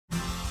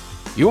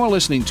You're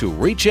listening to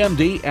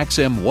ReachMD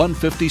XM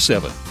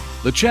 157,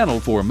 the channel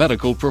for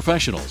medical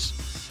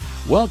professionals.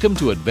 Welcome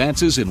to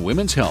Advances in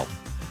Women's Health,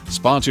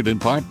 sponsored in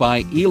part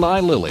by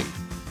Eli Lilly.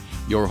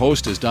 Your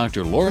host is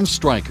Dr. Lawrence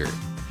Streicher,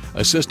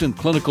 Assistant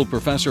Clinical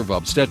Professor of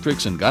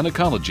Obstetrics and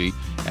Gynecology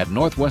at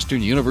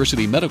Northwestern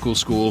University Medical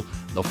School,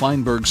 the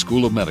Feinberg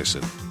School of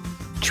Medicine.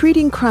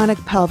 Treating chronic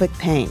pelvic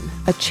pain,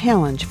 a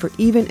challenge for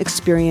even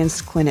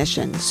experienced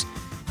clinicians.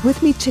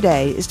 With me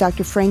today is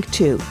Dr. Frank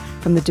Tu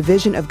from the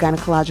Division of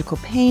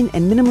Gynecological Pain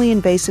and Minimally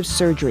Invasive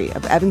Surgery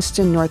of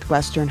Evanston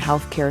Northwestern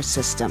Healthcare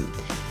System.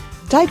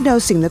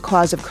 Diagnosing the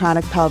cause of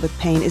chronic pelvic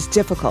pain is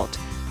difficult.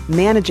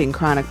 Managing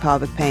chronic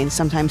pelvic pain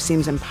sometimes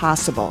seems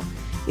impossible.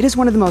 It is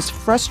one of the most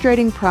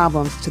frustrating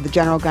problems to the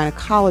general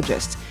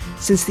gynecologist,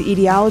 since the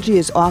etiology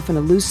is often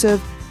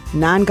elusive,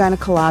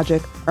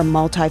 non-gynecologic, or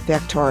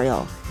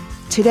multifactorial.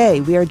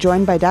 Today, we are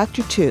joined by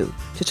Dr. Tu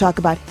to talk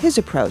about his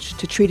approach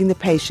to treating the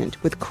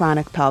patient with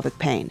chronic pelvic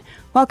pain.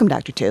 Welcome,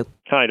 Dr. Tu.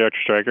 Hi, Dr.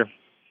 Streicher.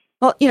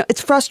 Well,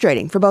 it's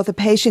frustrating for both a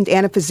patient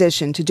and a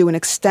physician to do an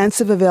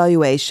extensive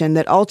evaluation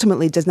that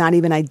ultimately does not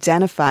even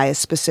identify a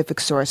specific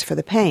source for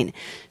the pain.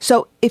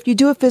 So if you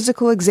do a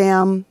physical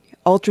exam,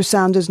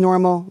 ultrasound is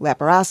normal,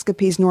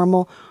 laparoscopy is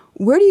normal,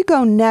 where do you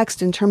go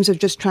next in terms of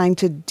just trying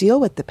to deal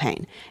with the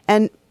pain?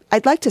 And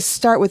I'd like to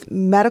start with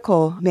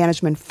medical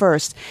management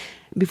first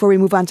before we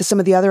move on to some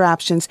of the other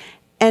options.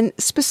 And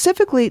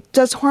specifically,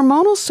 does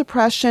hormonal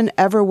suppression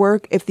ever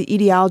work if the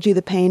etiology of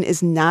the pain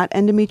is not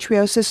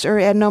endometriosis or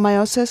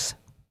adenomyosis?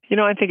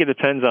 I think it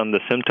depends on the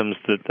symptoms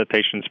that the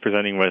patient's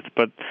presenting with,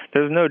 but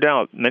there's no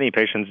doubt many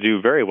patients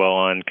do very well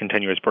on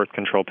continuous birth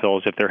control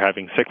pills if they're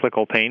having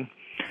cyclical pain.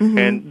 Mm-hmm.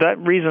 And that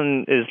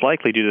reason is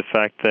likely due to the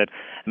fact that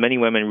many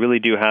women really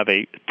do have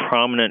a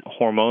prominent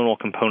hormonal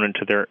component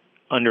to their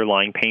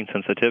underlying pain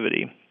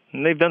sensitivity.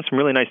 And they've done some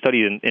really nice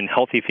studies in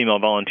healthy female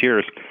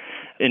volunteers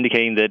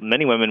indicating that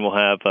many women will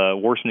have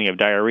worsening of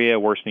diarrhea,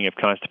 worsening of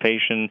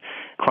constipation,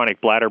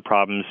 chronic bladder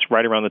problems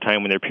right around the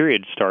time when their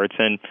period starts.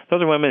 And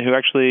those are women who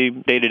actually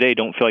day-to-day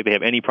don't feel like they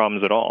have any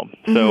problems at all.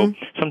 Mm-hmm. So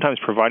sometimes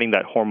providing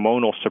that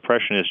hormonal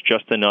suppression is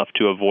just enough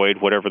to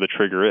avoid whatever the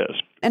trigger is.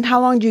 And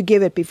how long do you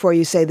give it before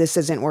you say this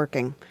isn't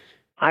working?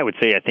 I would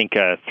say I think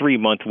a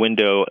 3-month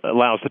window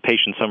allows the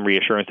patient some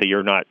reassurance that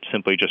you're not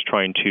simply just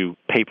trying to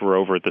paper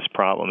over this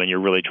problem and you're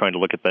really trying to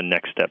look at the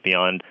next step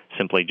beyond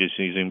simply just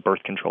using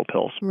birth control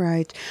pills.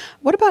 Right.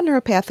 What about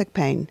neuropathic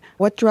pain?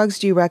 What drugs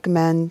do you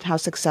recommend? How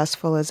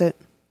successful is it?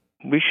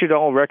 We should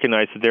all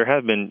recognize that there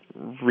have been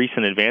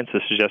recent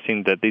advances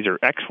suggesting that these are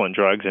excellent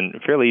drugs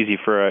and fairly easy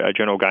for a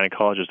general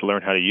gynecologist to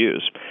learn how to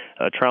use.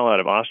 A trial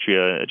out of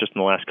Austria just in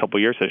the last couple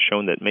of years has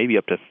shown that maybe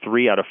up to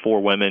 3 out of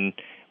 4 women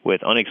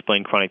with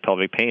unexplained chronic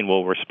pelvic pain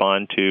will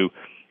respond to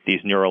these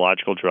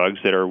neurological drugs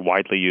that are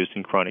widely used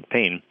in chronic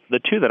pain. The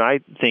two that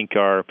I think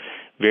are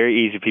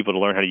very easy for people to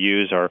learn how to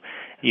use are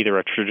either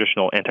a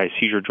traditional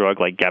anti-seizure drug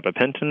like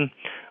gabapentin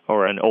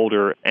or an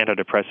older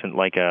antidepressant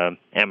like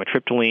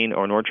amitriptyline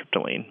or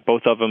nortriptyline.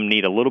 Both of them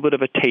need a little bit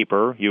of a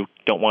taper. You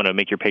don't want to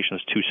make your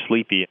patients too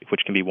sleepy,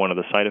 which can be one of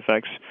the side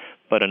effects.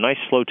 But a nice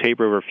slow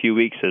taper over a few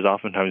weeks is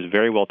oftentimes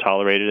very well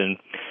tolerated, and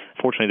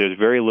fortunately there's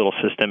very little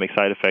systemic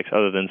side effects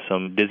other than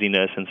some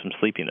dizziness and some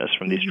sleepiness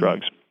from these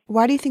drugs.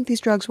 Why do you think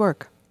these drugs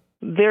work?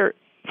 Their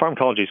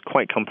pharmacology is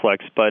quite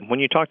complex, but when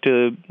you talk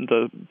to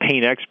the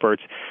pain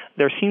experts,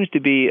 there seems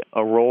to be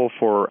a role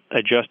for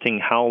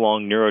adjusting how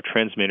long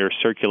neurotransmitters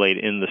circulate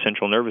in the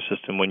central nervous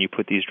system when you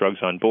put these drugs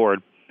on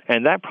board.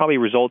 And that probably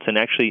results in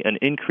actually an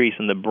increase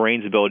in the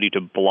brain's ability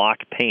to block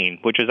pain,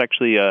 which is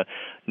actually a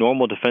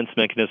normal defense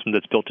mechanism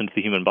that's built into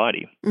the human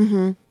body.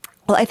 Mm-hmm.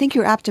 Well, I think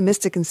you're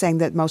optimistic in saying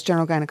that most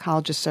general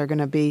gynecologists are going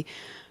to be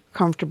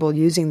comfortable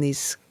using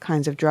these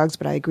kinds of drugs,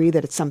 but I agree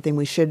that it's something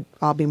we should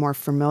all be more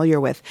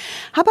familiar with.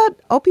 How about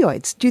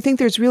opioids? Do you think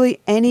there's really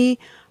any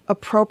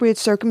appropriate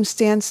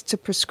circumstance to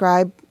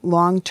prescribe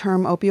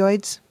long-term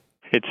opioids?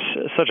 It's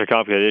such a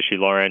complicated issue,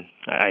 Lauren.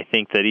 I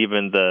think that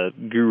even the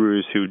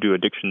gurus who do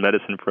addiction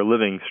medicine for a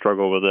living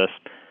struggle with this.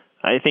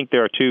 I think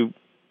there are two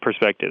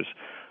perspectives.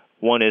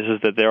 One is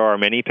that there are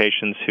many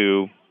patients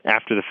who,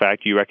 after the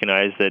fact, you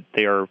recognize that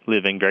they are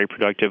living very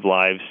productive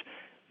lives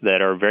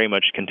that are very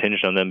much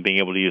contingent on them being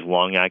able to use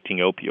long-acting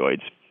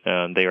opioids.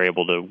 They are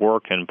able to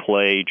work and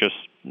play just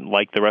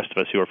like the rest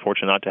of us who are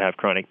fortunate not to have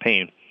chronic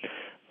pain.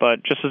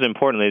 But just as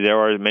importantly, there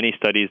are many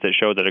studies that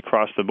show that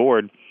across the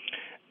board,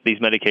 these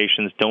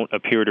medications don't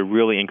appear to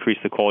really increase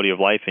the quality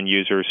of life in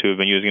users who have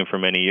been using them for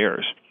many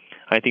years.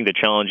 I think the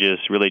challenge is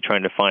really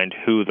trying to find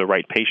who the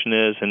right patient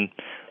is, and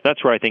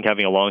that's where I think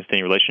having a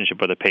long-standing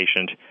relationship with a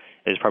patient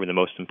is probably the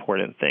most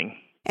important thing.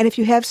 And if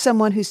you have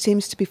someone who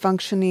seems to be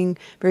functioning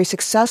very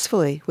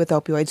successfully with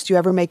opioids, do you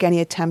ever make any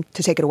attempt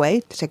to take it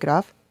away, to take it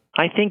off?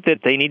 I think that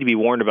they need to be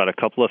warned about a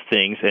couple of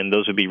things, and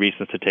those would be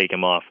reasons to take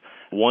them off.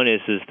 One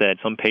is that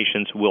some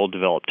patients will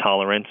develop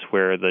tolerance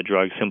where the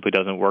drug simply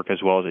doesn't work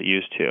as well as it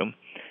used to.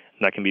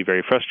 That can be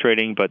very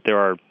frustrating, but there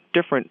are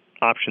different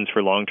options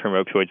for long-term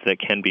opioids that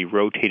can be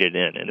rotated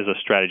in, and is a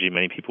strategy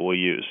many people will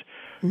use.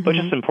 Mm-hmm. But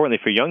just importantly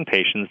for young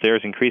patients, there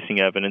is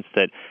increasing evidence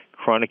that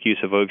chronic use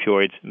of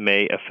opioids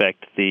may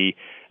affect the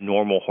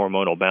normal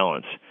hormonal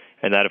balance.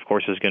 And that, of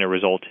course, is going to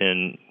result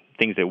in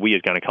things that we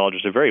as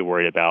gynecologists are very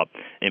worried about,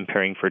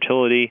 impairing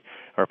fertility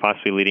or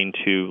possibly leading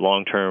to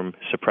long-term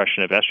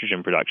suppression of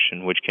estrogen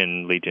production, which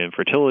can lead to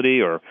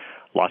infertility or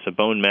loss of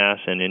bone mass.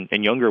 And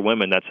in younger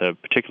women, that's a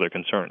particular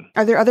concern.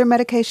 Are there other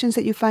medications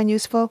that you find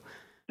useful?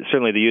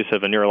 Certainly the use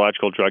of a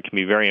neurological drug can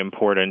be very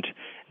important.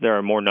 There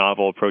are more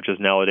novel approaches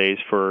nowadays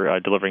for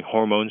delivering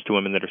hormones to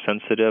women that are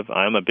sensitive.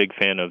 I'm a big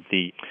fan of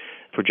the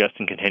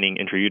progestin-containing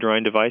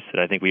intrauterine device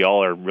that I think we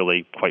all are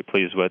really quite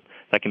pleased with.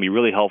 That can be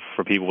really helpful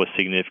for people with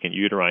significant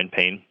uterine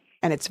pain.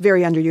 And it's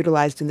very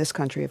underutilized in this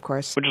country, of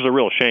course. Which is a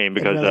real shame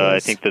because really I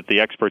think that the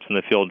experts in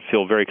the field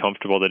feel very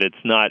comfortable that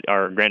it's not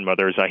our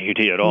grandmother's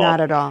IUD at all. Not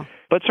at all.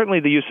 But certainly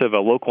the use of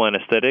local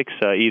anesthetics,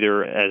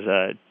 either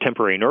as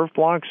temporary nerve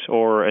blocks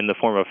or in the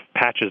form of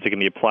patches that can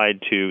be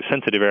applied to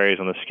sensitive areas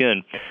on the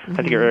skin, I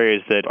think are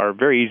areas that are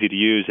very easy to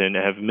use and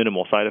have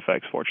minimal side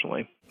effects,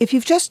 fortunately. If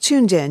you've just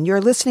tuned in,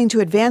 you're listening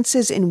to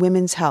Advances in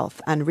Women's Health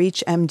on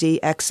ReachMD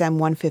XM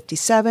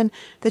 157,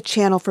 the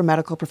channel for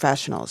medical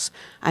professionals.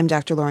 I'm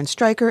Dr. Lauren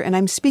Streicher, and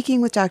I'm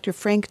speaking with Dr.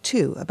 Frank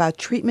Tu about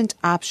treatment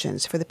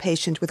options for the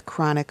patient with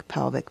chronic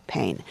pelvic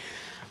pain.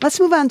 Let's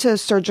move on to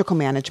surgical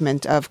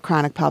management of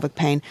chronic pelvic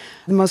pain.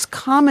 The most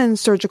common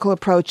surgical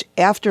approach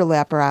after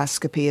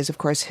laparoscopy is, of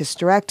course,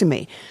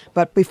 hysterectomy.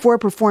 But before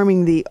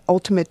performing the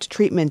ultimate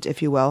treatment,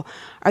 if you will,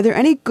 are there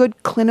any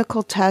good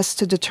clinical tests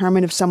to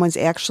determine if someone's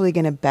actually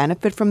going to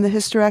benefit from the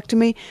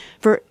hysterectomy?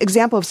 For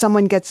example, if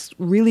someone gets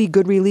really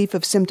good relief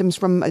of symptoms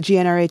from a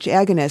GnRH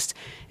agonist,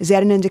 is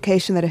that an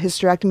indication that a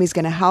hysterectomy is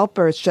going to help,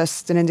 or it's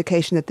just an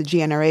indication that the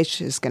GnRH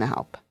is going to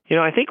help?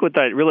 I think what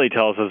that really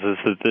tells us is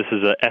that this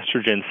is an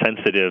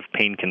estrogen-sensitive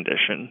pain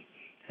condition.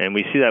 And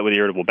we see that with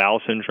irritable bowel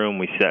syndrome.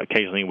 We see that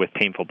occasionally with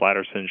painful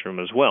bladder syndrome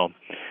as well.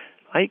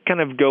 I kind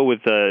of go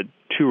with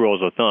two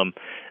rules of thumb.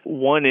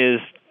 One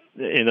is,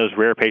 in those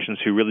rare patients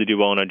who really do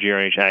well on a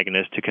GnRH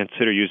agonist, to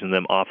consider using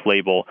them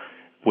off-label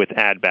with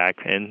add-back.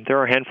 And there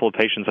are a handful of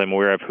patients I'm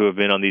aware of who have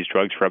been on these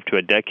drugs for up to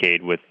a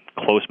decade with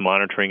close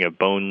monitoring of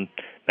bone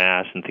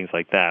mass and things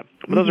like that.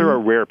 But those are a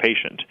rare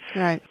patient.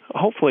 Right.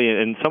 Hopefully,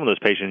 in some of those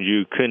patients,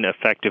 you can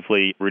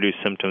effectively reduce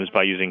symptoms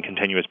by using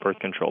continuous birth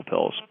control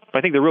pills. But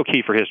I think the real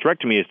key for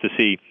hysterectomy is to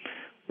see,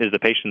 is the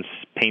patient's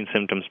pain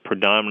symptoms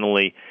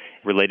predominantly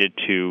related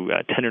to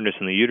tenderness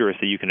in the uterus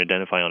that you can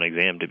identify on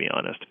exam, to be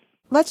honest.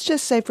 Let's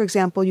just say, for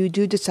example, you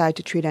do decide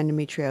to treat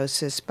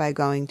endometriosis by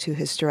going to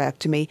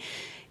hysterectomy.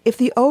 If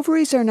the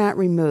ovaries are not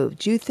removed,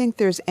 do you think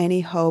there's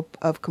any hope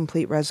of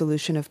complete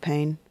resolution of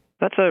pain?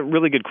 That's a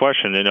really good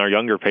question. In our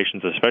younger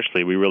patients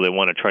especially, we really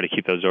want to try to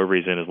keep those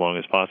ovaries in as long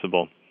as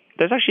possible.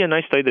 There's actually a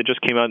nice study that just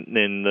came out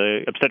in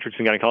the Obstetrics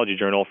and Gynecology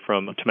Journal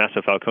from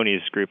Tommaso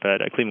Falcone's group at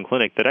Cleveland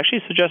Clinic that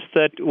actually suggests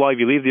that while if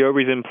you leave the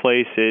ovaries in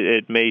place,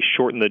 it may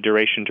shorten the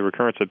duration to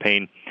recurrence of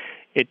pain.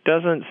 It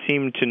doesn't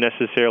seem to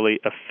necessarily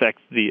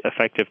affect the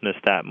effectiveness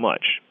that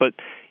much. But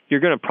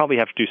you're going to probably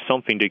have to do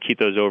something to keep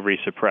those ovaries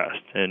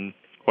suppressed. And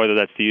whether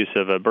that's the use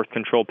of a birth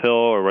control pill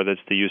or whether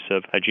it's the use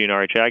of a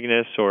GnRH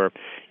agonist, or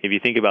if you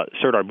think about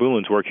Serdar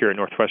Bulan's work here at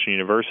Northwestern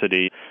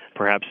University,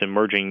 perhaps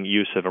emerging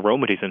use of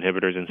aromatase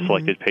inhibitors in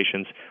selected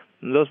patients,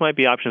 those might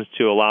be options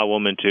to allow a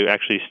woman to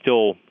actually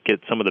still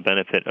get some of the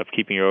benefit of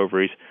keeping her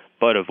ovaries,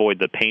 but avoid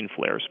the pain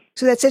flares.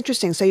 So that's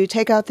interesting. So you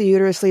take out the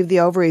uterus, leave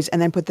the ovaries,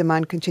 and then put them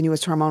on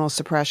continuous hormonal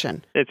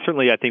suppression. It's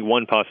certainly, I think,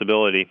 one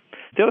possibility.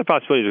 The other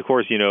possibility is, of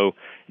course,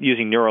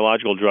 using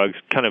neurological drugs,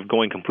 kind of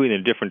going completely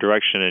in a different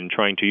direction and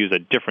trying to use a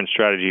different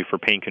strategy for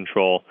pain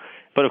control.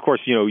 But, of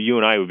course, you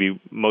and I would be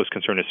most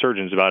concerned as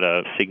surgeons about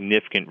a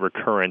significant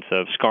recurrence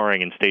of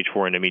scarring in stage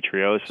 4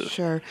 endometriosis.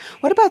 Sure.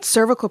 What about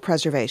cervical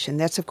preservation?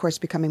 That's, of course,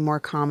 becoming more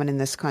common in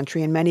this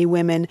country, and many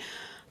women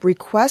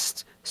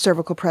request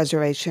cervical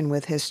preservation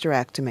with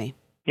hysterectomy.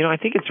 I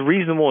think it's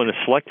reasonable in a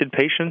selected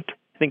patient.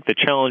 I think the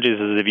challenge is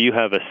if you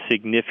have a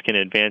significant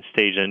advanced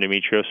stage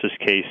endometriosis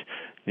case,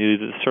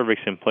 the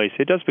cervix in place,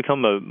 it does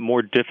become a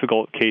more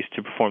difficult case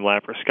to perform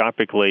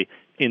laparoscopically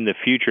in the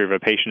future if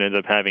a patient ends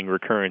up having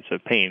recurrence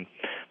of pain.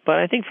 But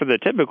I think for the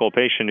typical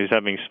patient who's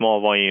having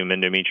small volume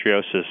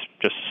endometriosis,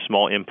 just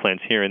small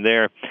implants here and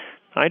there,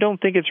 I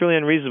don't think it's really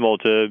unreasonable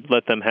to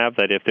let them have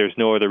that if there's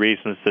no other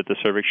reasons that the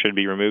cervix should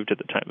be removed at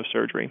the time of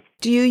surgery.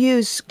 Do you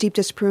use deep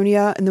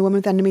dyspareunia in the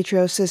woman with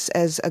endometriosis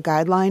as a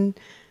guideline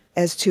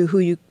as to who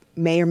you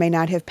may or may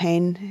not have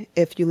pain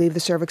if you leave the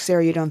cervix there,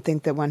 or you don't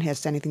think that one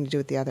has anything to do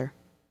with the other?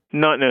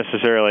 Not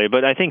necessarily,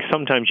 but I think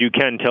sometimes you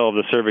can tell if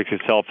the cervix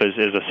itself is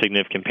a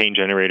significant pain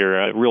generator.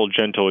 A real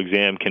gentle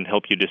exam can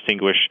help you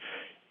distinguish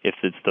if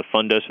it's the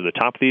fundus or the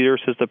top of the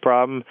uterus is the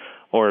problem,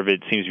 or if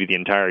it seems to be the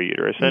entire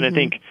uterus. And I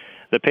think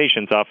the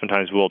patients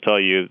oftentimes will tell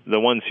you the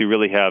ones who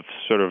really have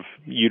sort of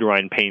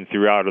uterine pain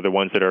throughout are the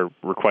ones that are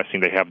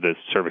requesting they have the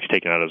cervix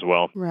taken out as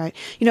well. Right.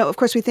 Of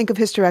course, we think of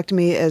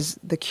hysterectomy as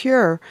the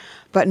cure,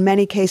 but in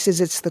many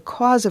cases it's the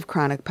cause of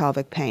chronic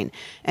pelvic pain.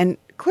 And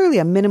clearly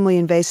a minimally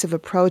invasive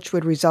approach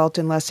would result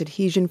in less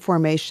adhesion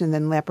formation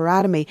than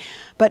laparotomy.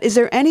 But is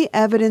there any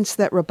evidence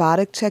that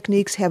robotic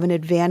techniques have an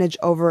advantage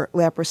over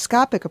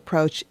laparoscopic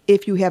approach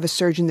if you have a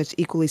surgeon that's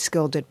equally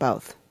skilled at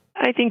both?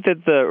 I think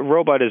that the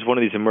robot is one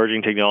of these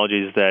emerging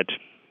technologies that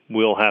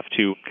we'll have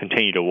to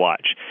continue to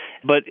watch.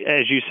 But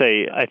as you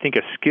say, I think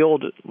a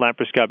skilled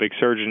laparoscopic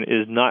surgeon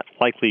is not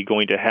likely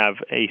going to have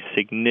a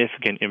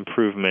significant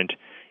improvement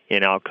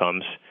in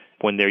outcomes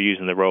when they're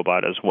using the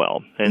robot as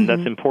well. And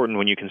that's important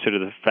when you consider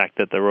the fact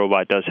that the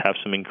robot does have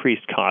some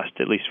increased cost,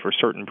 at least for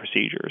certain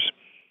procedures.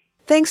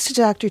 Thanks to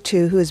Dr.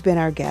 Tu, who has been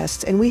our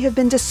guest, and we have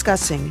been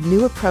discussing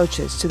new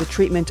approaches to the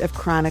treatment of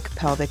chronic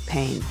pelvic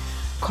pain.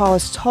 Call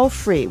us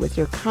toll-free with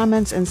your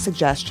comments and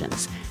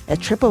suggestions at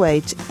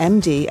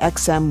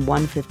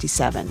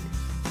 888-MD-XM-157.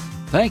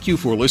 Thank you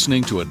for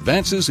listening to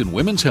Advances in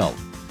Women's Health,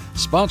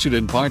 sponsored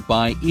in part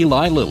by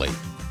Eli Lilly,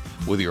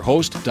 with your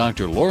host,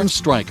 Dr.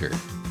 Lawrence Streicher.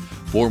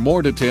 For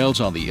more details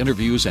on the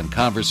interviews and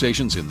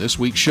conversations in this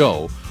week's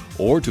show,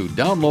 or to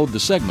download the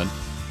segment,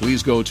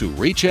 please go to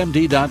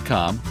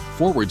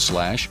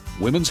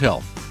reachmd.com/women's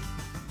health.